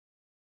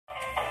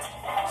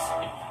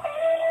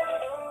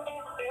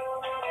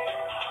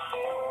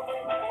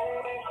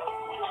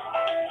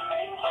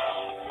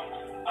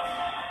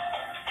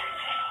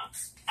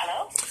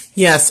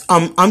Yes,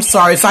 I'm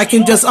sorry. If I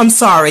can just, I'm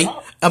sorry.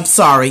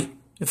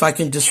 If I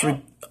can just,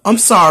 I'm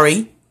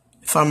sorry.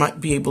 If I might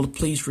be able to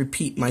please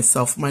repeat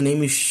myself. My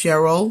name is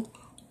Cheryl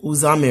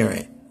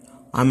Uzamire.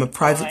 I'm a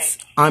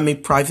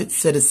private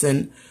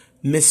citizen.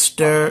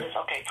 Mr.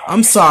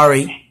 I'm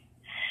sorry.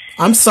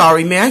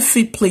 May I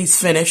please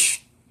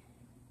finish?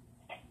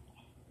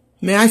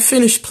 May I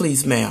finish,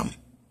 please, ma'am?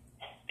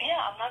 Yeah,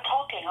 I'm not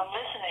talking. I'm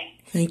listening.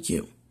 Thank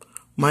you.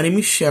 My name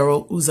is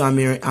Cheryl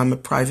Uzamire. I'm a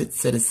private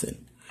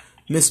citizen.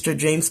 Mr.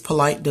 James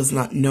Polite does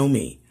not know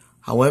me.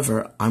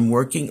 However, I'm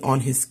working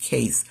on his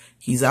case.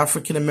 He's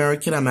African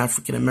American. I'm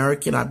African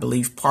American. I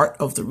believe part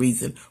of the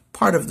reason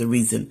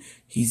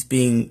he's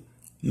being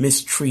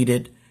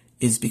mistreated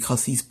is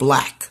because he's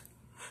black.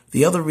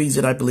 The other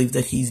reason I believe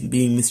that he's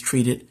being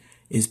mistreated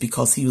is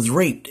because he was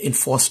raped in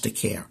foster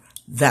care.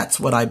 That's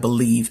what I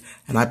believe.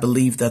 And I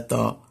believe that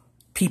the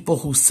people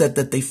who said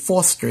that they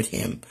fostered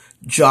him,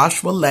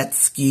 Joshua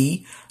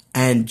Letsky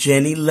and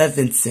Jenny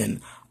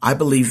Levinson, I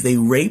believe they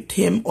raped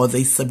him or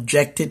they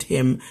subjected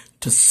him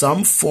to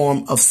some form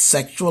of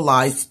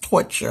sexualized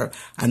torture,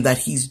 and that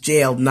he's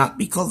jailed not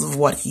because of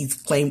what he's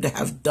claimed to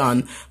have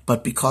done,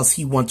 but because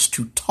he wants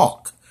to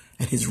talk,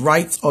 and his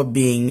rights are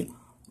being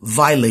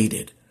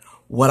violated.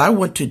 What I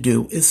want to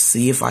do is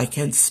see if I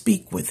can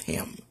speak with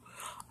him.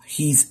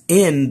 He's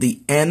in the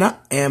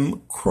Anna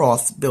M.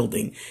 Cross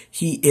building.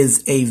 He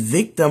is a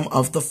victim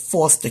of the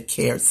foster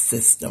care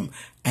system,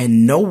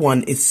 and no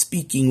one is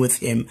speaking with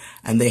him,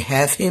 and they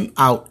have him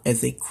out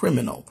as a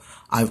criminal.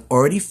 I've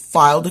already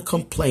filed a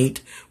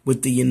complaint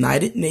with the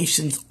United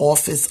Nations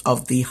Office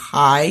of the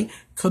High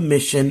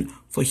Commission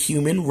for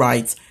Human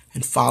Rights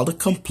and filed a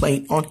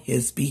complaint on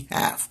his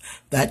behalf.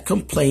 That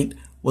complaint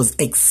was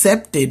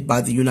accepted by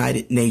the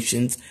United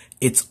Nations.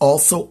 It's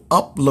also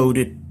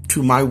uploaded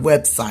to my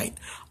website.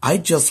 I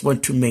just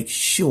want to make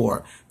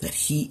sure that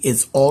he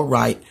is all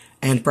right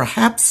and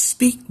perhaps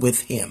speak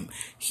with him.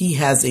 He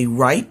has a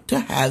right to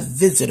have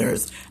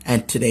visitors,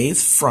 and today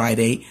is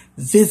Friday,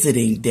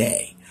 visiting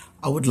day.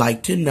 I would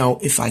like to know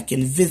if I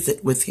can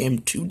visit with him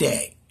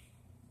today.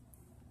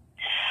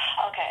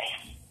 Okay.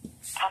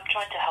 I'm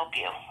trying to help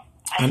you.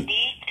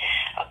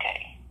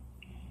 Okay.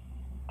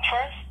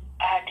 First,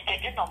 I had to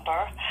get your number.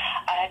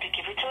 I had to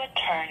give it to an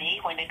attorney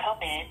when they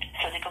come in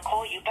so they can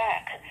call you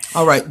back.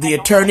 All right. The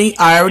attorney,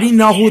 I already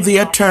know who the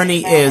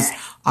attorney is.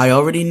 I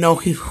already know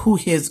who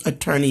his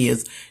attorney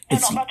is. No,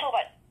 I'm not talking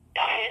about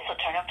his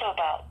attorney. I'm talking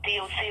about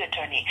DOC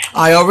attorney.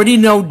 I already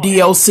know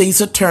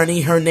DOC's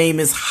attorney. Her name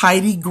is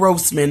Heidi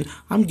Grossman.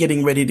 I'm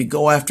getting ready to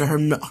go after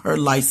her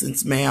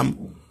license,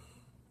 ma'am.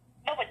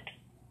 No, but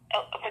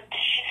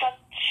she's not.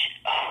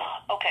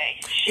 Okay.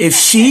 If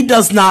she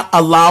does not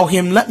allow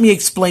him, let me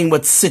explain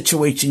what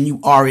situation you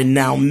are in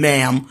now,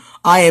 ma'am.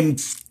 I am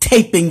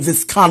taping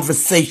this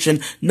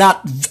conversation,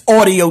 not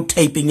audio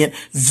taping it,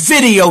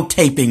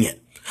 videotaping it.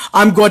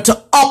 I'm going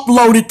to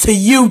upload it to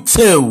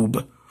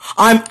YouTube.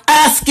 I'm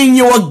asking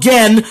you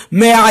again,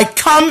 may I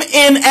come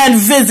in and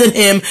visit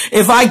him?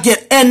 If I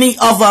get any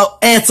other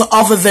answer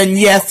other than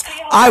yes,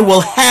 I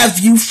will have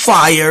you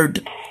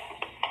fired.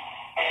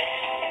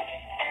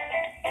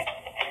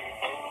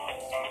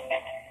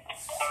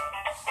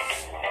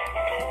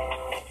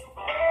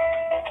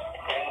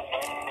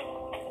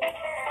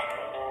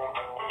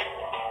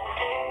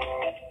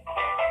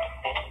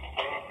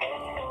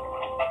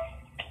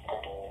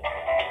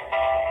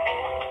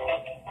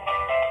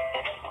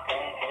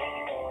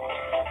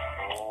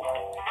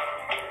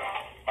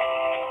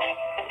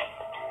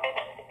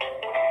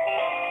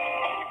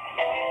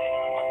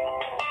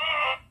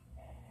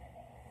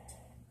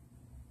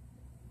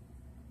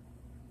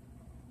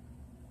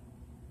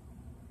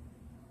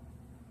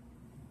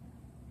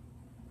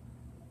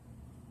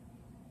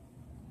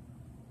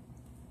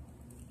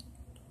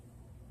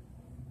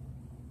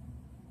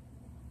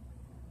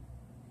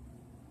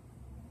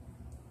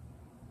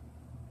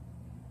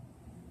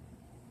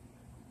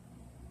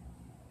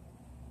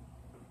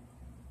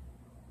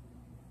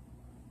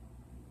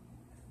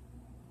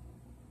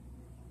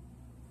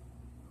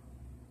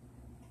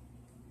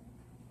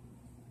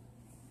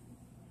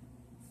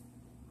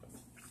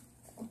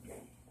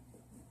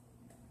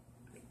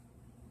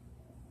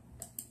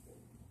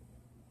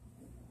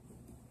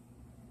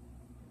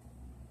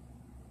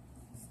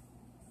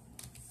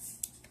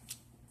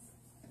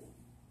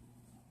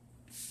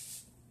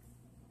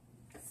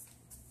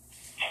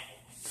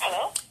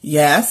 Hello?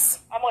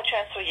 Yes. I'm going to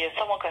transfer you.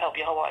 Someone can help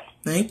you. Hold on.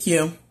 Thank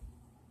you.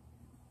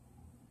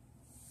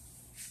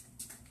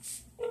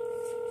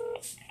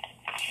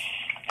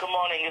 Good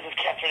morning. This is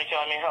Catherine.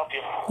 Can I help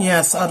you?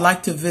 Yes, I'd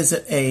like to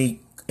visit a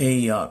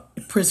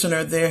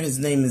prisoner there. His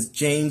name is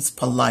James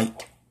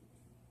Polite.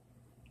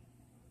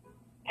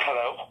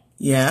 Hello?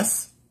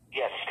 Yes.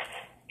 Yes.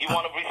 You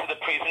want to visit the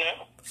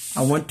prisoner?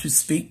 I want to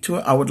speak to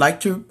her. I would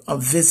like to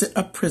visit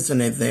a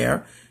prisoner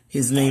there.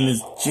 His name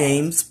is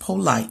James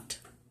Polite.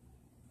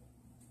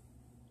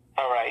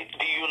 All right.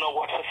 Do you know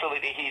what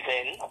facility he's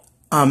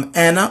in?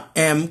 Anna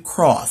M.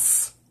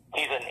 Cross.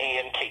 He's an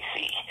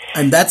AMKC.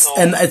 And that's,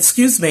 and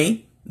excuse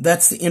me,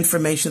 that's the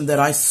information that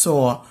I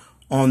saw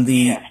on the...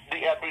 Yes.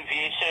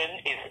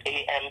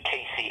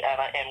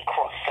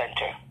 Cross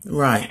Center.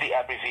 Right. That's the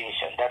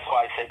abbreviation. That's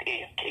why I said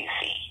AMKC.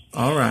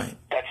 All right.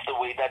 That's the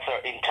way. That's our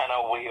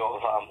internal way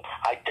of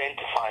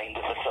identifying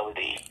the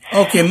facility.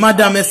 Okay,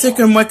 madame, est-ce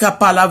que moi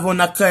capable avoir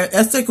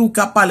est-ce que vous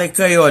capable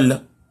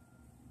créole?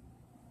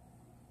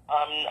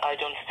 I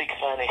don't speak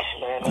Spanish,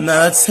 man. No,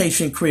 that's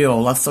Haitian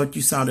Creole. I thought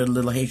you sounded a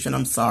little Haitian.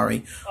 I'm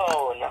sorry.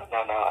 Oh, no, I'm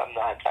not.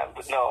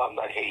 I'm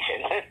not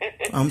Haitian.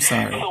 I'm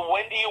sorry. So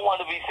when do you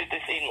want to visit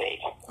this inmate?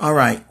 All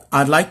right.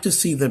 I'd like to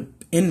see the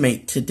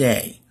inmate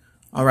today.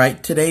 All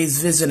right.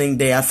 Today's visiting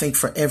day, I think,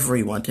 for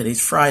everyone.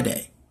 Today's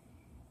Friday.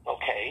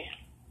 Okay.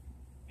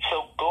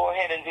 So go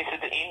ahead and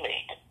visit the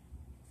inmate.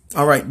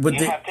 All right. Do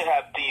you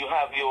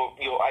have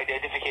your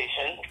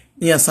identification?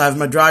 Yes, I have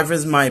my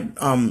driver's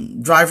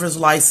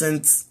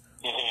license.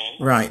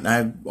 Mm-hmm. Right. I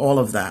have all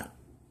of that.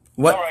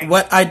 What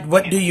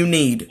do you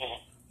need?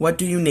 Mm-hmm. What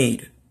do you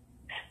need?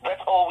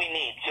 That's all we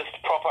need, just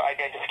proper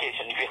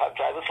identification. If you have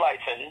driver's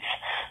license,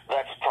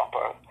 that's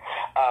proper.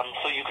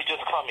 So you could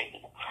just come in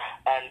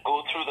and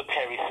go through the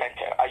Perry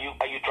Center. Are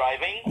you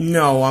driving?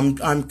 No,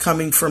 I'm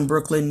coming from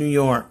Brooklyn, New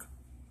York.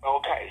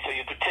 Okay, so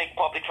you could take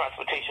public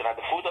transportation at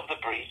the foot of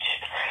the bridge.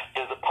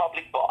 There's a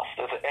public bus,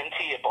 there's an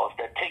MTA bus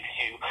that takes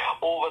you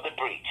over the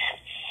bridge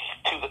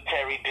to the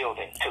Perry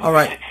building, to the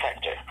visit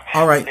center.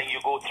 All right. And then you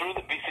go through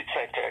the visit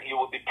center, you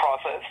will be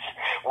processed,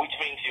 which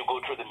means you go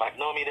through the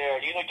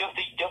magnometer, just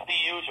the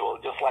usual,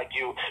 just like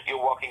you're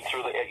walking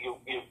through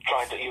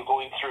you're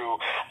going through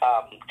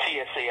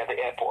TSA at the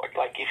airport,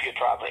 like if you're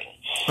traveling.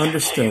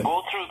 Understood. So you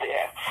go through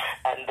there,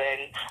 and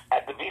then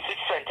at the visit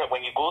center,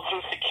 when you go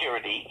through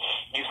security,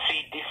 you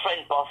see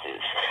different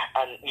buses,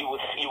 and you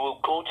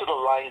will go to the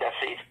line that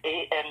says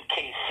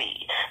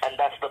AMKC, and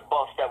that's the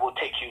bus that will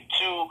take you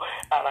to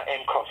Anna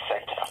M. Cross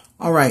Center.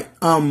 All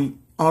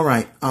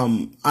right.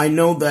 I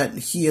know that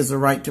he has a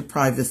right to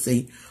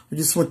privacy. I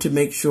just want to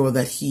make sure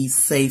that he's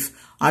safe.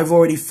 I've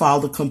already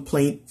filed a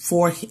complaint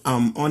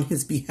on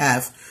his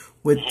behalf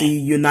with the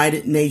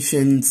United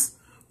Nations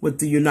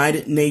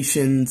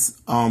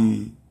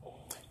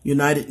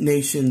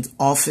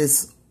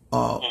Office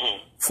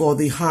for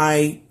the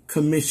High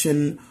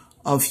Commission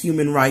of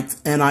Human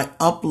Rights, and I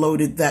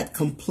uploaded that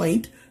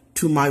complaint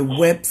to my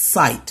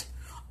website.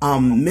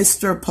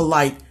 Mr.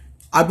 Polite,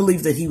 I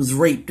believe that he was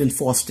raped in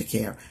foster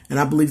care, and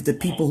I believe that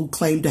people who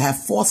claim to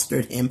have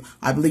fostered him,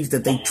 I believe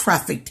that they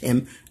trafficked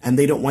him, and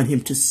they don't want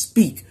him to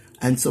speak.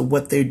 And so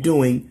what they're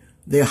doing,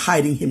 they're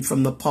hiding him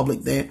from the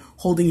public. They're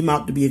holding him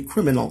out to be a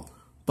criminal,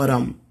 but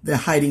they're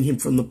hiding him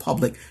from the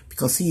public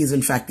because he is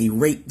in fact a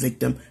rape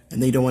victim,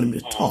 and they don't want him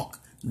to talk.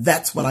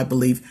 That's what I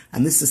believe,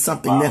 and this is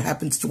something that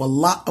happens to a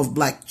lot of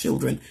black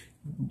children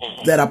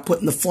that are put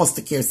in the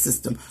foster care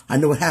system. I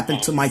know it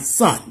happened to my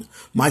son.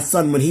 My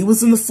son, when he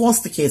was in the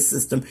foster care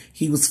system,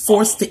 he was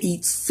forced to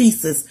eat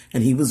feces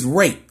and he was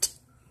raped.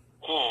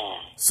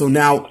 So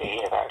now,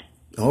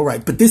 all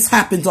right, but this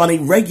happens on a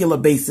regular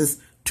basis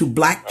to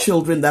black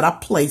children that are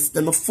placed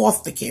in the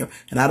foster care,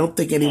 and I don't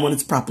think anyone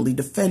is properly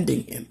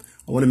defending him.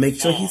 I want to make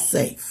sure he's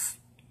safe.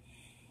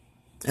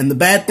 And the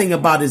bad thing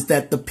about it is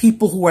that the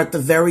people who are at the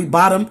very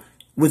bottom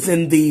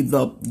within the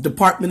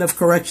Department of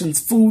Corrections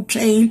food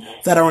chain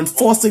that are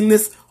enforcing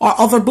this are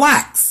other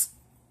blacks.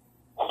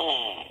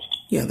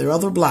 Yeah, they're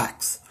other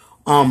blacks.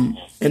 In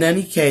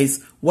any case,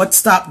 what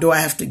stop do I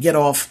have to get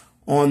off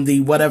on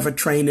the whatever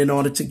train in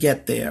order to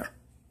get there?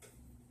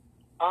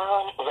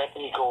 Let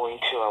me go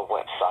into our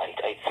website.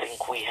 I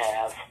think we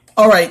have...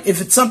 All right,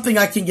 if it's something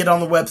I can get on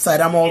the website,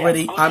 I'm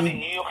already... Go to the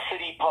New York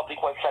City public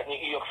website, New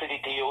York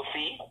City DOC.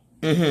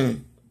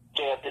 Mm-hmm.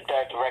 They have the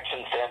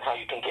directions there and how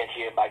you can get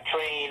here by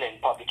train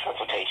and public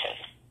transportation.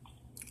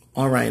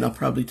 All right, I'll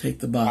probably take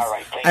the bus. All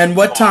right, and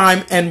what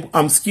time? And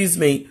excuse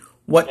me,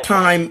 what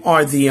time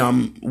are the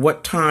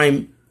What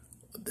time?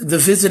 The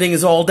visiting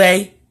is all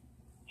day.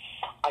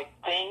 I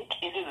think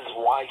it is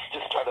wise to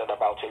start at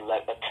about 10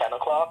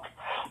 o'clock,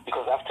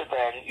 because after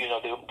then,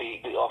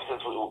 the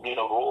officers will,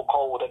 roll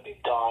call would have been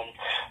done,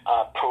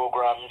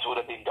 programs would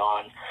have been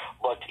done.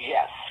 But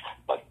yes,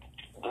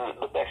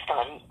 the best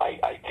time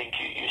I think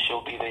you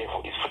should be there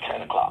is for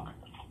 10 o'clock.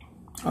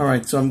 All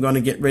right, so I'm going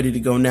to get ready to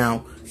go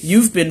now.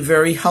 You've been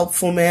very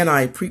helpful, ma'am.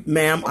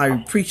 I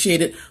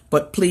appreciate it,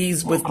 but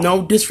please, with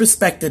no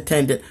disrespect,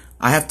 attendant,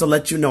 I have to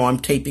let you know I'm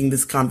taping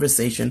this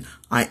conversation.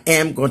 I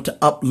am going to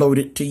upload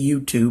it to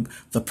YouTube.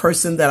 The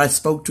person that I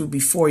spoke to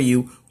before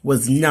you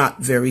was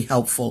not very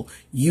helpful.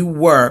 You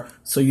were,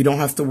 so you don't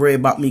have to worry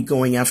about me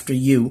going after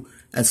you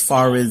as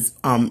far as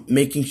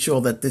making sure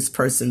that this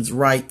person's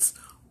rights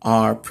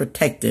are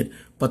protected.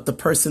 But the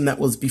person that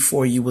was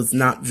before you was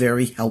not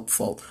very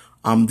helpful.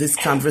 This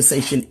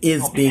conversation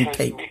is being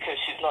taped. Because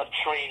she's not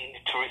trained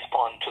to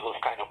respond to those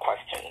kind of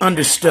questions.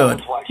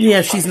 Understood.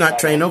 Yeah, she's not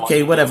trained.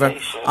 Okay, whatever.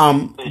 But she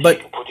can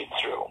put it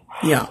through.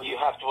 Yeah. You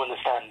have to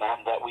understand, ma'am,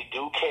 that we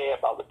do care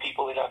about the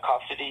people in our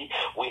custody.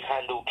 We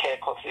handle care,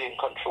 custody, and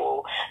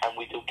control, and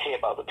we do care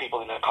about the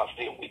people in our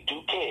custody, and we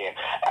do care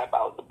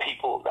about the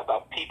people,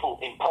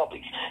 in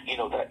public.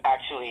 That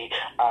actually,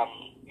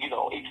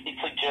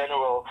 it's a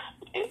general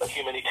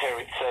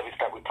humanitarian service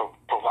that we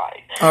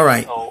provide. All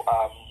right. So,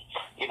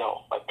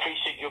 I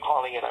appreciate your call.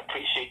 calling in. I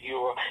appreciate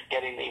you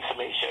getting the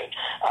information.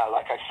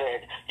 Like I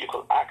said, you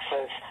could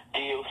access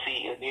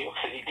DOC, New York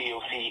City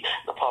DOC,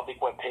 the public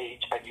webpage,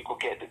 and you could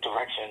get the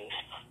directions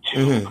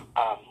to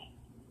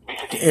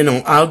you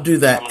know, I'll do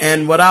that.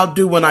 And what I'll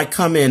do when I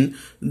come in,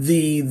 what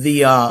do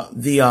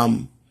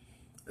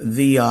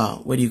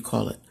you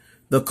call it?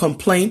 The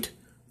complaint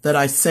that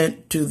I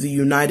sent to the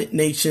United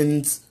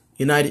Nations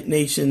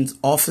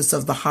Office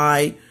of the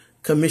High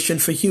Commission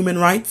for Human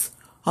Rights,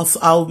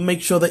 I'll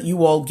make sure that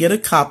you all get a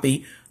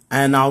copy,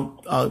 and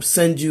I'll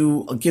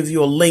give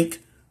you a link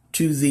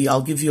to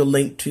the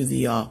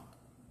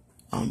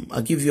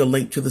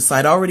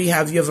site. I already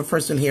have, you have a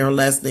person here, her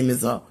last name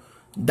is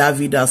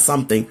Davida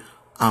something.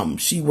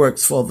 She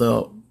works for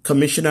the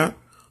commissioner.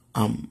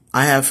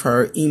 I have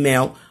her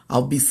email.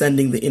 I'll be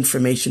sending the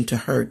information to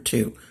her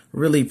too.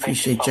 Really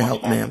appreciate your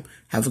help, ma'am.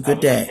 Have a good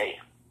day.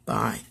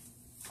 Bye.